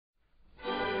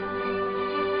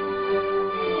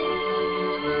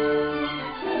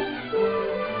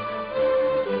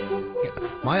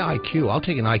my IQ, I'll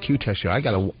take an IQ test here.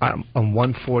 I'm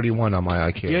 141 on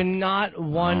my IQ. You're not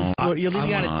you're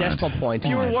leaving out a decimal point. If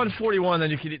you were 141,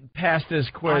 then you could pass this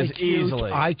quiz easily.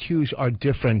 IQs are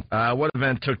different. What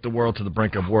event took the world to the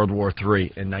brink of World War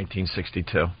III in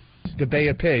 1962? The Bay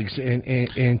of Pigs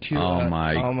in Cuba.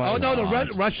 Oh no, the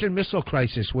Russian missile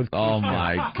crisis. Oh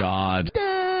my God.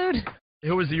 Dude.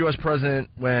 Who was the U.S. president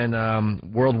when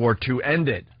World War II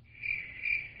ended?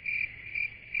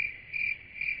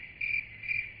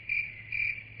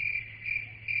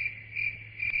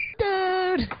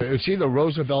 It's either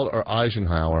Roosevelt or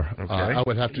Eisenhower. Okay. I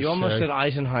would have to say. You almost said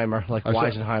Eisenhower, like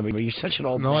Weisenheimer, but you're such an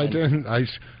old man. No, I didn't.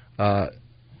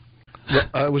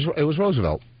 It was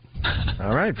Roosevelt.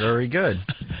 All right, very good.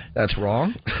 That's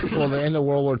wrong. Well, the end of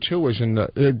World War II was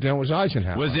then was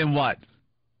Eisenhower. Was in what?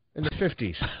 In the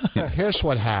 50s. Here's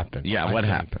what happened. Yeah, what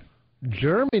happened?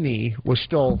 Germany was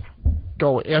still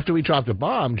going. After we dropped the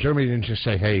bomb, Germany didn't just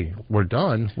say, hey, we're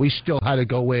done. We still had to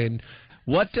go in.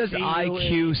 What does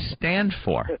IQ stand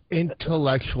for?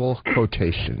 Intellectual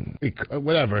quotation.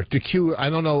 Whatever. The Q, I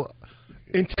don't know.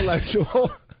 Intellectual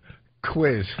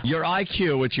quiz. Your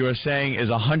IQ, which you are saying,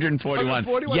 is 141,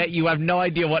 yet you have no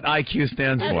idea what IQ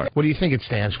stands for. What do you think it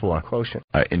stands for? Quotient.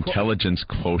 Intelligence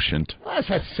quotient. That's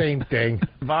that same thing.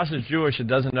 Voss is Jewish and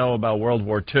doesn't know about World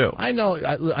War II. I know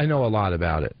a lot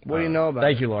about it. What do you know about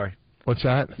Thank you, Laurie. What's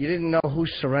that? You didn't know who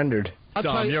surrendered.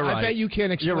 Tom, you're right. I bet you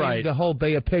can't explain You're right. the whole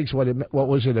Bay of Pigs. What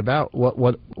was it about?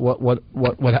 What?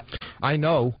 I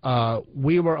know.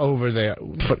 We were over there,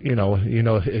 but you know,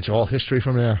 it's all history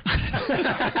from there.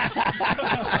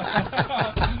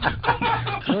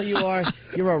 Well,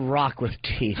 you're a rock with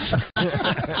teeth.